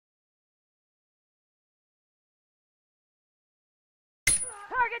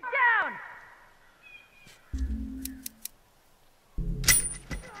Target down!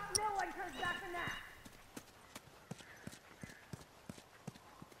 No one comes back from that!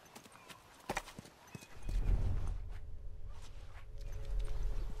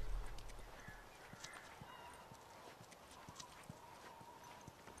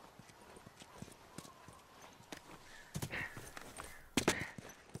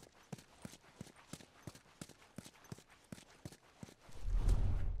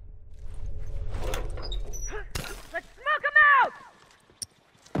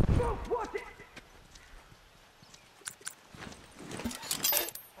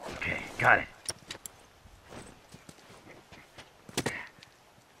 Got it.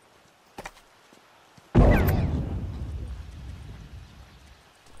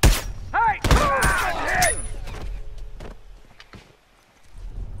 Hey!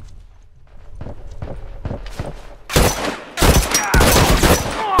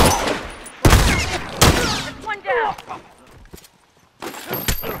 One down.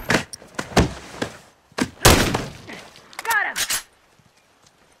 Got him.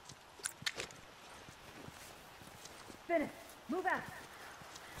 Finish. Move out.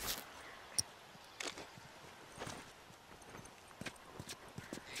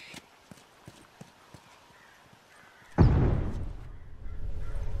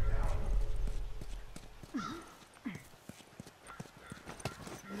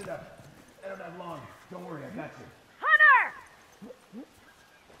 Speed it up. I don't have long. Don't worry, I got you. Hunter!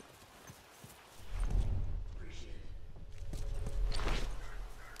 Appreciate it.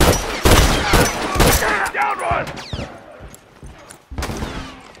 Down one!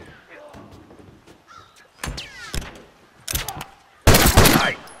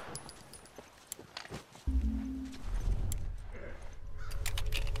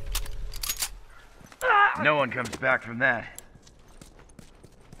 No one comes back from that.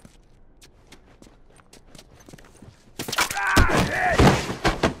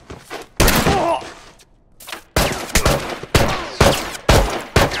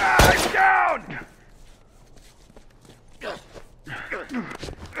 Down!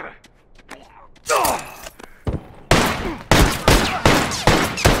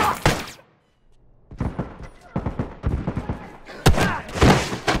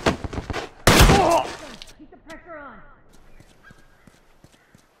 Keep the pressure on.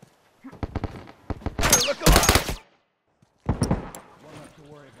 Look alive! One left to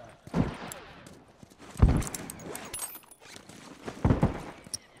worry about.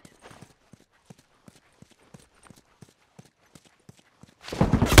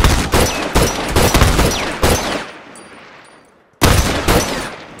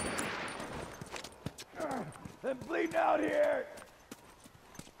 I'm bleeding out here!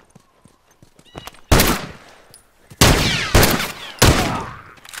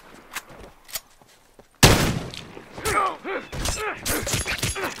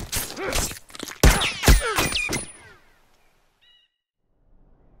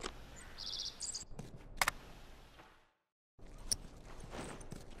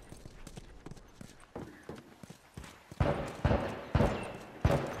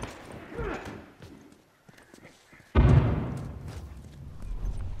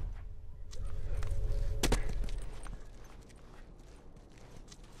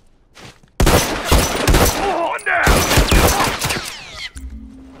 One down!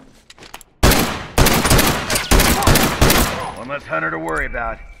 One less hunter to worry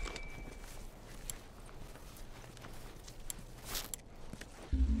about.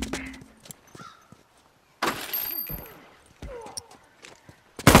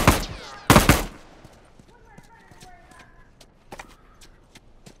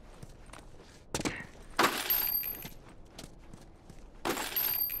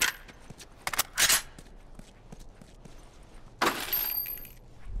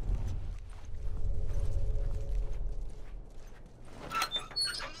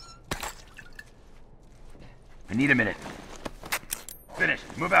 I need a minute. Finished.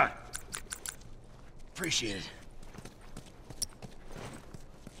 Move out. Appreciate it.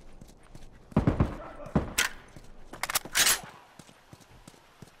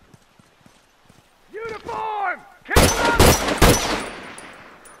 Uniform! Keep up!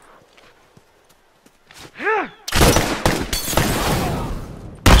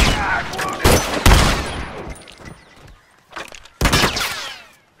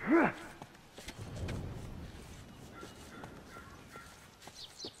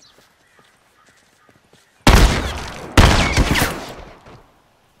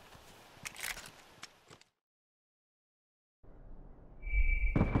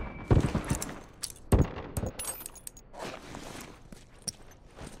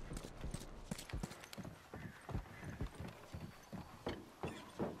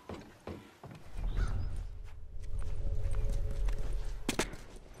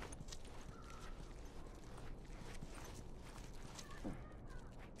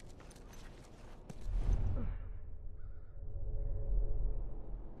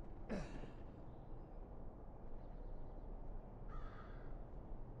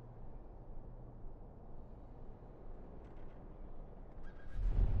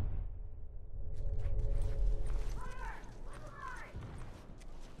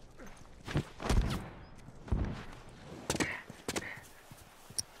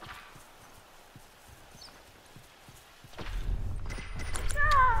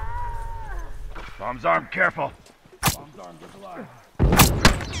 Bomb's armed, careful. Bomb's armed, look alive.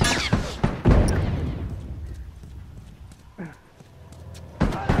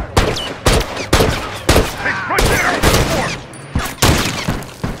 Hey, right there! Forward!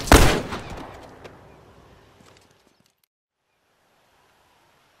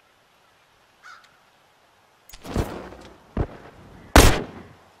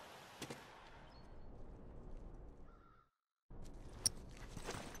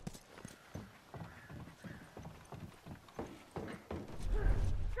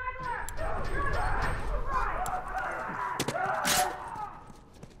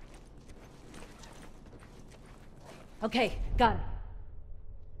 Okay, got him.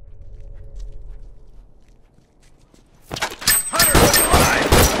 Hunter, look alive!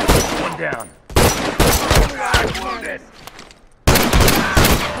 One down. Ah, wounded!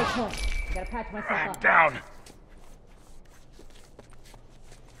 Take point. I gotta patch myself I'm up. down.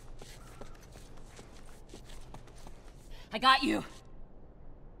 I got you.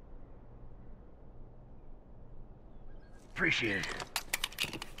 Appreciate it.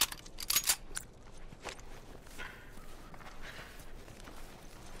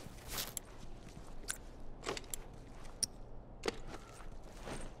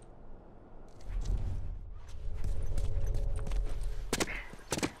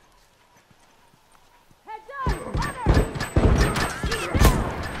 Heads up! Hunter!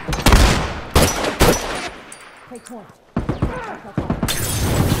 Take point. Patch myself up.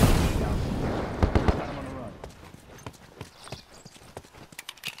 I'm on the run.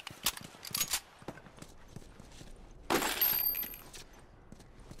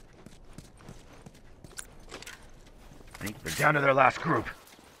 I think they're down to their last group.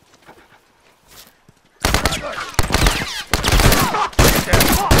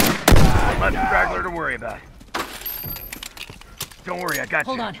 Left straggler to worry about. Don't worry, I got you.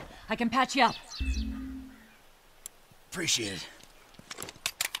 Hold on. I can patch you up. Appreciate it.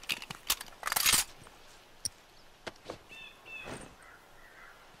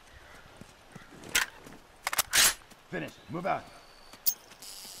 Finish. Move out.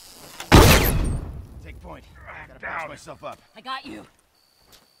 Take point. I gotta patch myself up. I got you.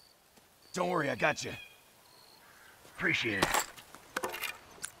 Don't worry, I got you. Appreciate it.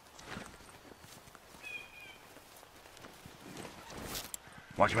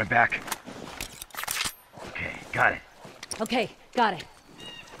 Watch my back. Okay, got it. Okay, got it.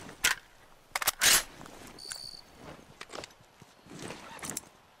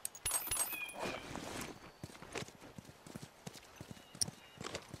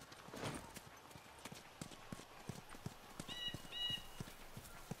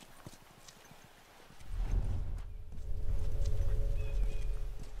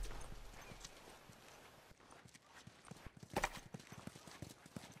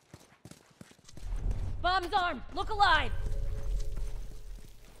 Bomb's armed! Look alive!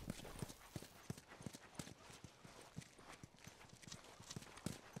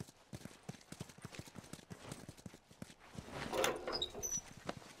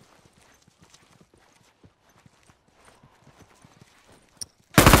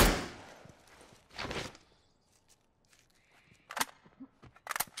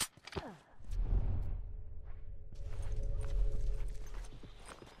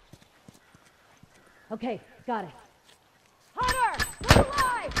 Okay, got it. Hunter! Look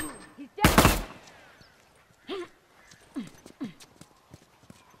alive! He's dead!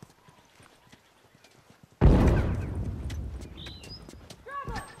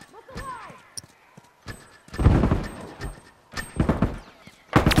 Traveler! Look alive!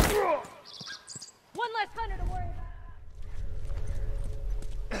 One less hunter to worry about.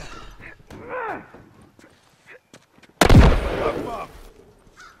 Up.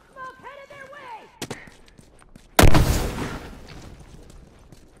 Smoke headed their way!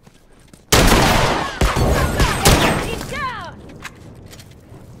 He's down!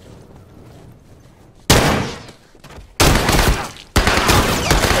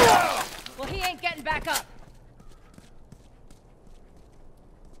 Well, he ain't getting back up.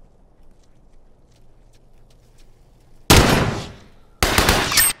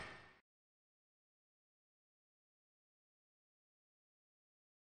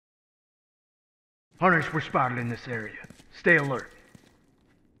 Hunters were spotted in this area. Stay alert.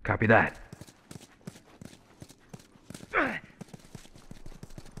 Copy that.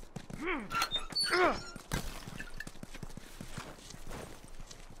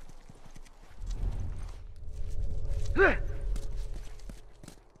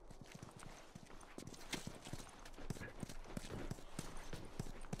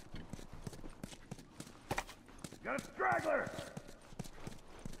 Got a straggler!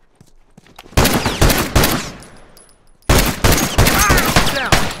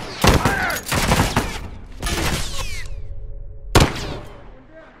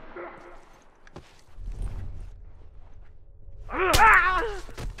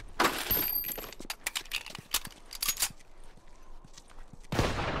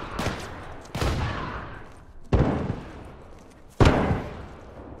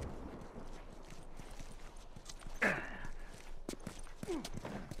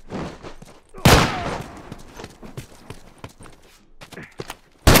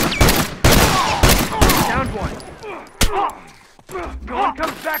 Downed one. No one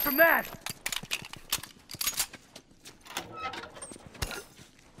comes back from that.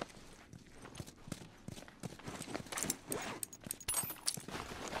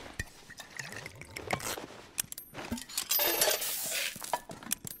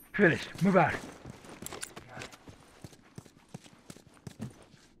 Finished. Move out.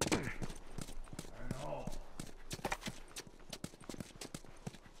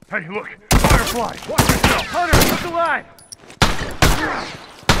 Hey, look! Firefly! Watch yourself! Hunter, look alive!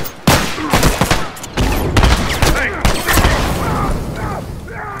 Hey!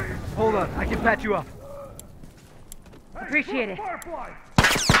 Hold on, I can patch you up. Appreciate it. Firefly!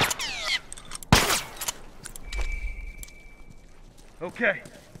 Okay,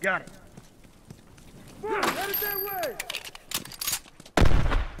 got it. Headed that way!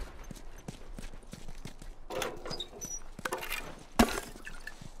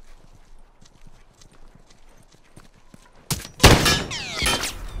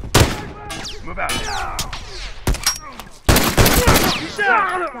 Move out. He's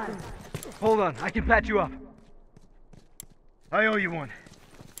down! Hold on, I can patch you up. I owe you one.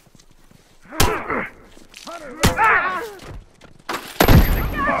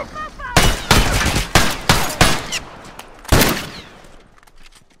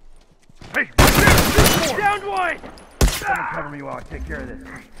 Hey, Downed one! someone cover me while I take care of this.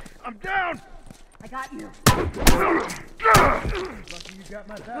 I'm down! I got you. Lucky you got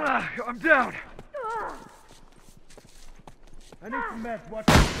my back. I'm down. I need some meds. Watch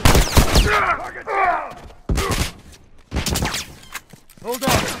Target down! Hold on.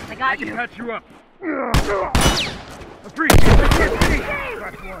 I got can you. patch you up. Appreciate it.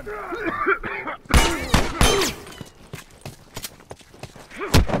 Crack one.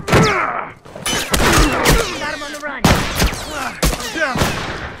 Got him on the run. I'm down.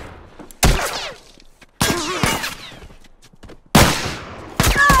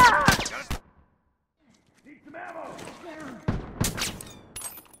 Need some ammo.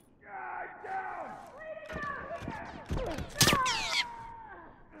 Guy down.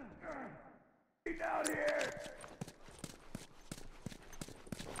 Get down here.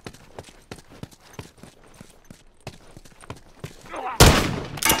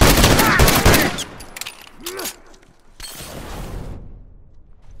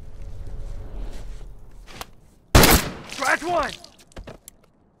 Scratch one.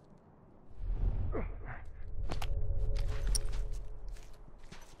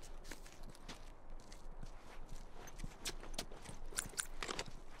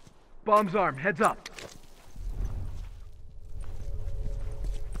 Bomb's arm, heads up.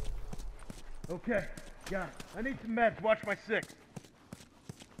 Okay, got it. I need some meds. Watch my six.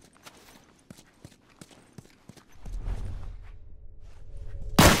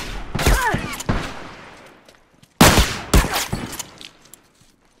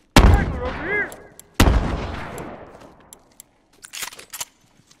 Straggler over here.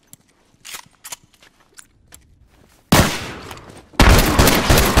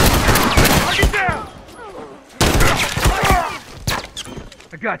 Target down.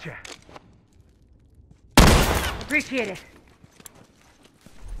 I gotcha. Appreciate it.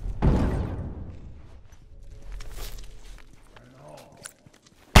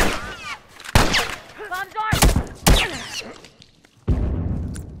 Bomb's armed.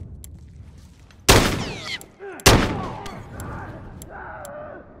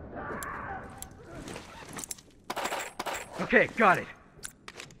 Okay, got it.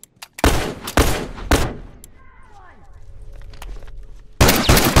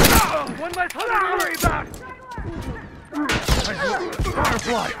 One less hunter to worry about.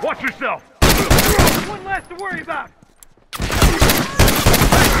 Firefly, watch yourself. One less to worry about.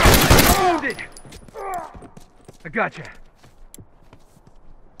 Wounded. I gotcha.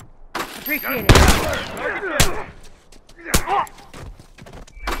 Appreciate it. Target down.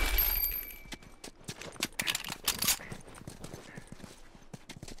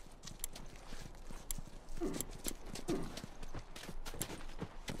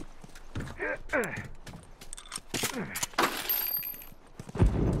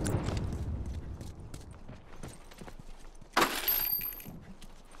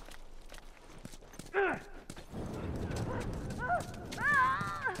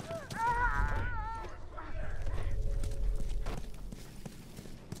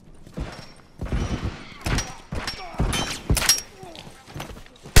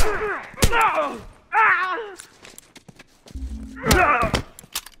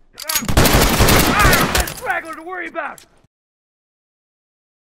 Straggler to worry about.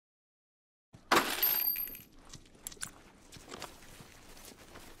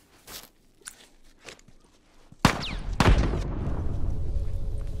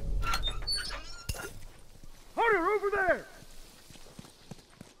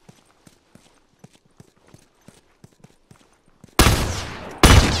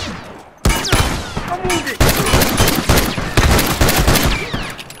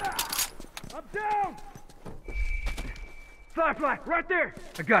 Firefly, right there!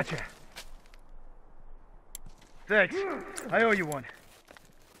 I gotcha. Thanks. I owe you one.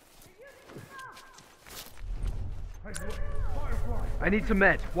 I need some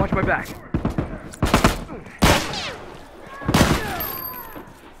meds. Watch my back.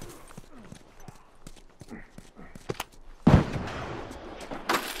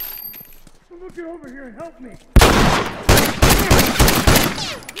 Someone get over here and help me.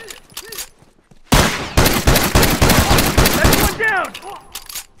 That's one down!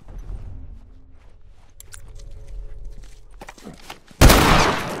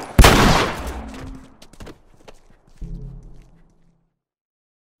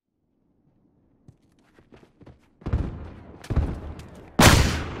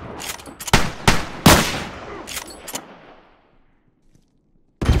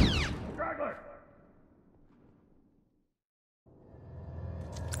 Straggler!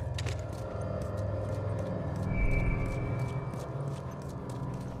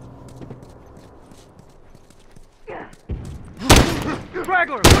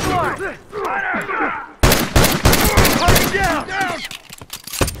 Straggler, look alive! Target down!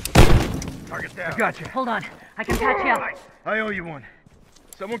 Target down. I gotcha. Hold on. I can patch you up. I owe you one.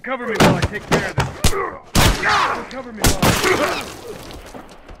 Someone cover me while I take care of this. Someone cover me while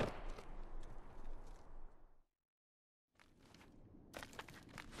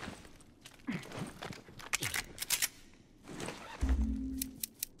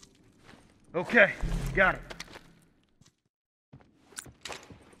Okay, got it.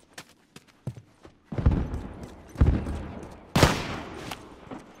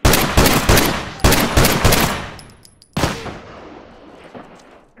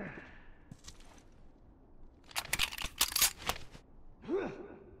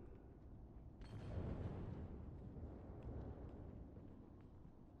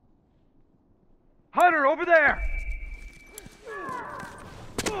 Hunter, over there!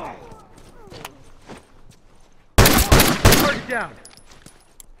 Target down.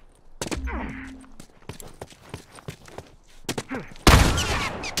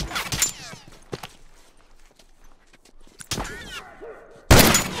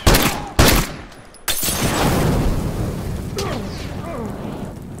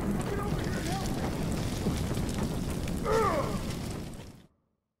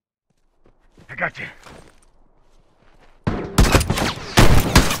 I got you.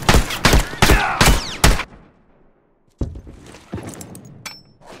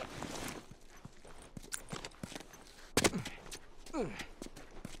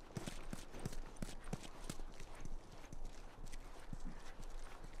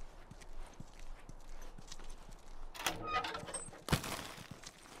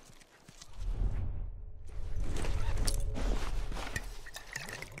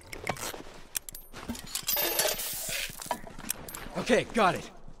 Okay, got it.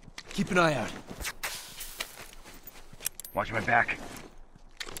 Keep an eye out. Watch my back.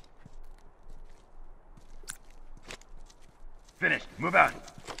 Finished. Move out.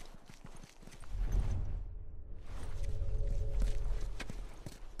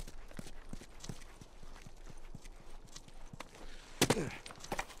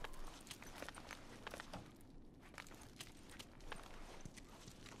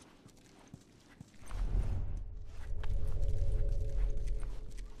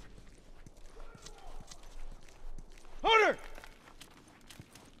 Hunter!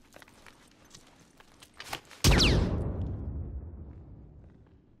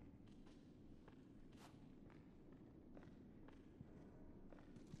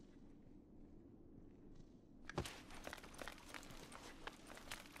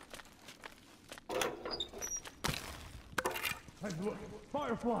 Hey, look.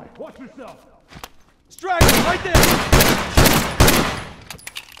 Firefly, watch yourself. Straggler, right there!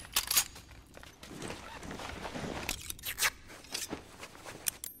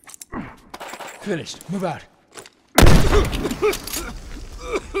 Finished. Move out.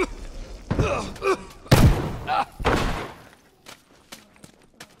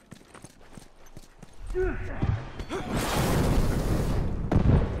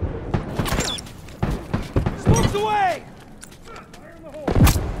 Smokes away! Fire in the hole.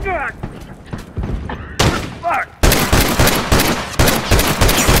 Fuck!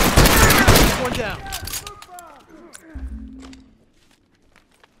 One down.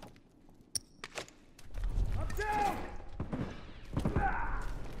 I'm down!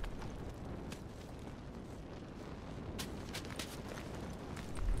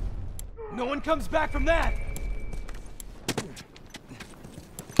 No one comes back from that!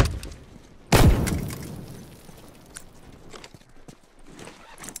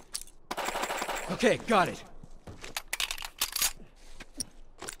 Okay, got it.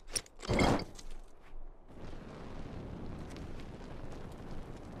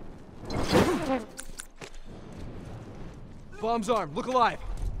 Bomb's armed. Look alive.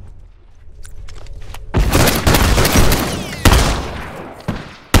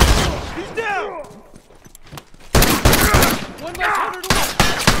 He's down! One less hunter to left.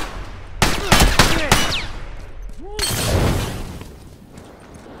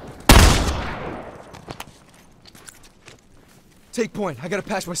 Take point. I gotta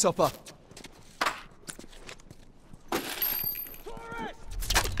patch myself up.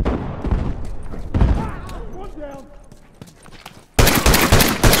 One down.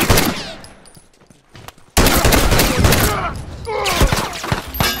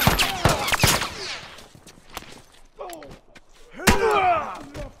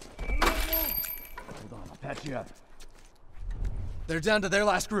 Hold on, I'll patch you up. They're down to their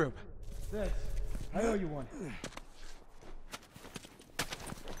last group. Thanks. I owe you one.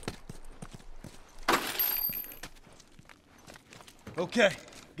 Okay,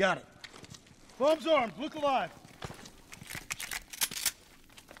 got it. Bomb's armed, look alive.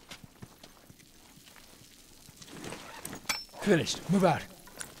 Finished. Move out.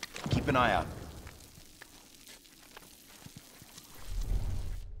 Keep an eye out.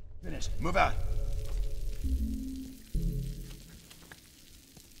 Finished. Move out.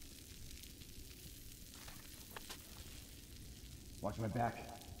 Watch my back.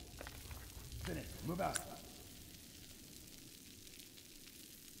 Finished. Move out.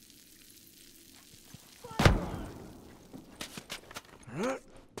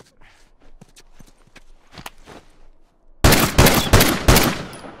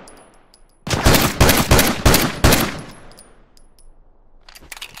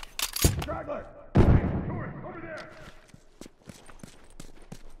 Straggler! Over there!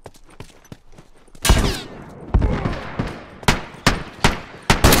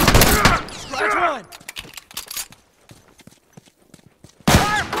 Scratch one!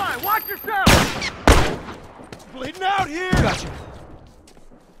 Firefly, watch yourself! Bleeding out here! Gotcha.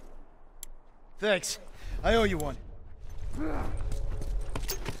 Thanks. I owe you one.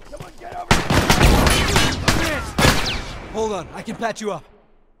 Someone get over here! Hold on. I can patch you up.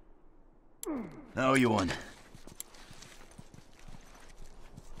 I owe you one.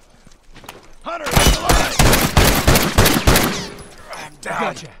 Hunter, alive! I'm down.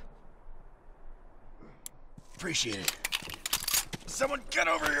 Gotcha. Appreciate it. Someone get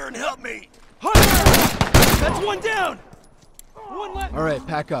over here and help me! Hunter! That's one down! One left. All right,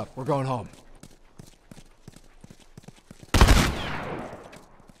 pack up. We're going home.